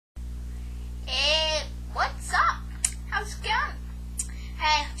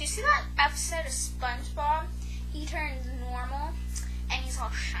episode of SpongeBob, he turns normal, and he's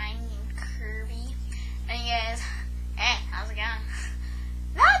all shiny and curvy, and he goes, "Hey, how's it going?"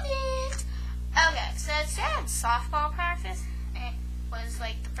 Nothing! Okay, so today I had softball practice. It was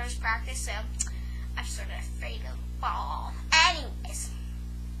like the first practice, so I'm sort of afraid of the ball. Anyways,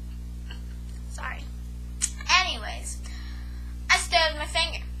 I stubbed my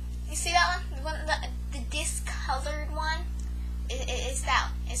finger. You see that one? The discolored one? It's that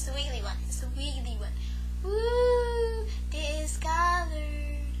one. It's the wiggly one. It's the wiggly one. Woo!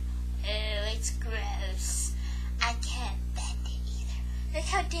 Discolored. Oh, it's gross. I can't bend it either. Look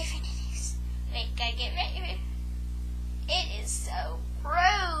how different it is. Wait, gotta get rid of it. It is so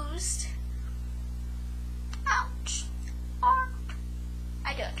gross. Ouch.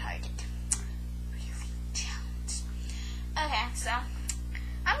 I don't hurt it. Really don't. Okay, so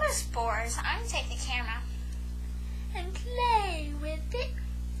I'm just bored, so I'm gonna take the camera and play with it.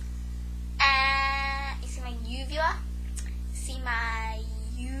 You see my uvula? See my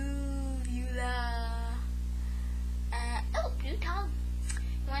uvula? Oh, blue tongue.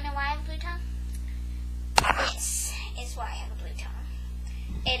 You wanna know why I have a blue tongue? This is why I have a blue tongue.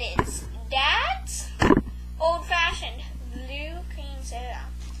 It is Dad's old-fashioned blue cream soda.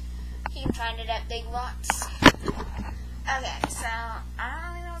 You can find it at Big Lots. Okay, so I don't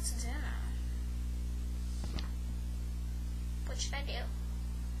really know what to do now. What should I do?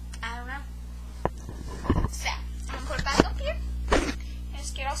 I don't know. So, I'm gonna put it back up here.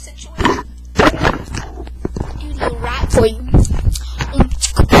 Just get all situated. Do the right for you.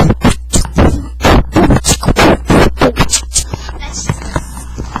 That's just a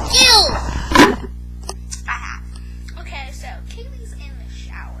skill I have. Okay, so Kaylee's in the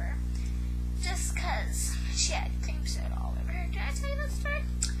shower just because she had cream soda all over her. Did I tell you that story? I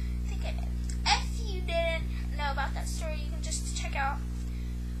think I did. If you didn't know about that story, you can just check out.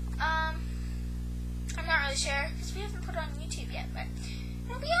 I'm not really sure because we haven't put it on YouTube yet, but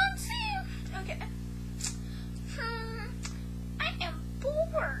it'll be on soon. Okay. I am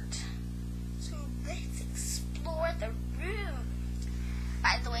bored. So let's explore the room.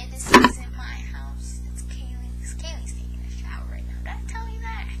 By the way, this isn't my house. It's Kaylee's. Kaylee's taking a shower right now. Did I tell you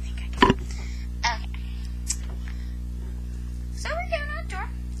that? I think I did. Okay. So we're going outdoor.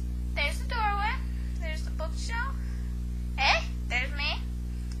 There's the doorway. There's the bookshelf. Hey, there's me.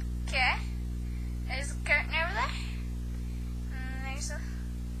 Okay. There's a curtain over there. And there's a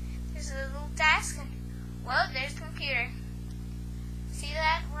little desk. Whoa, there's the computer. See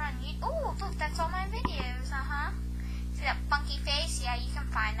that? We're on YouTube. Oh, look, that's all my videos. See that funky face? Yeah, you can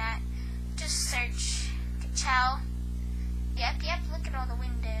find that. Just search Ka-Chow. Yep. Look at all the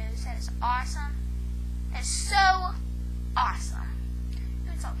windows. That is awesome. That is so awesome.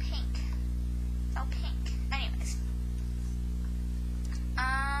 Ooh, it's all pink. It's all pink. Anyways.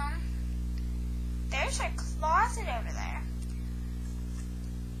 There's our closet over there.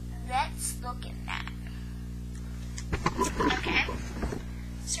 Let's look in that. Okay.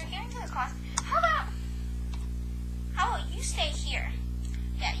 So we're going to the closet. How about you stay here?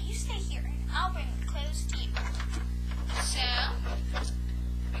 Yeah, you stay here. And I'll bring the clothes to you. So,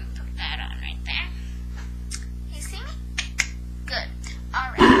 we put that on right there. You see me? Good.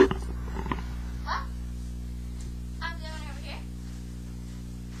 Alright. Well, I'm going over here.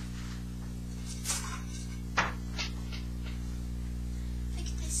 Look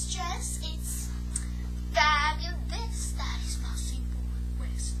at this dress. It's fabulous. That is my simple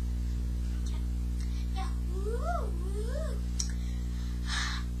waist. Okay. Yeah. Woo.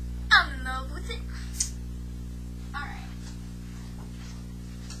 I'm in love with it. Alright.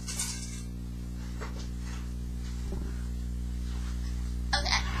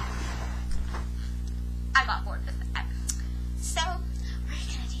 Okay. I got bored with that. So, we're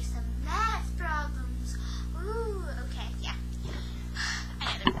gonna do some math problems. Ooh, okay, yeah. I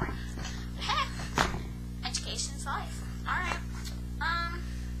know they're boring. But hey, education's life. Alright.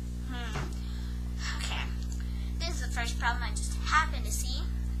 Okay. This is the first problem I just happened to see.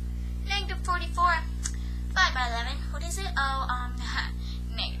 Negative 44 divided by 11. What is it? Oh,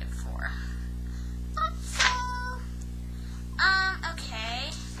 negative 4. Thought so.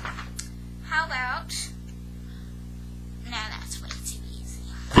 Okay. How about... No, that's way too easy.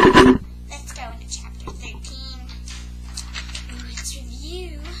 Let's go into chapter 13. Let's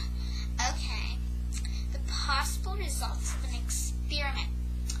review. Okay. The possible results of an experiment.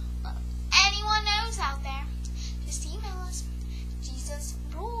 Well, if anyone knows out there, just email us. Jesus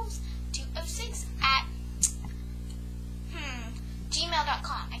Rules 206 at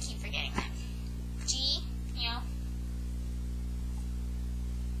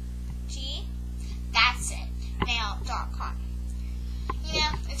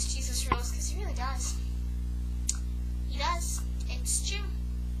It's true.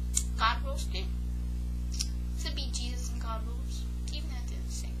 God rules too. It's to be Jesus and God rules. Even though they're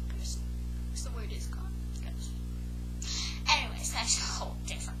the same person. Because the word is God. Anyways, that's the whole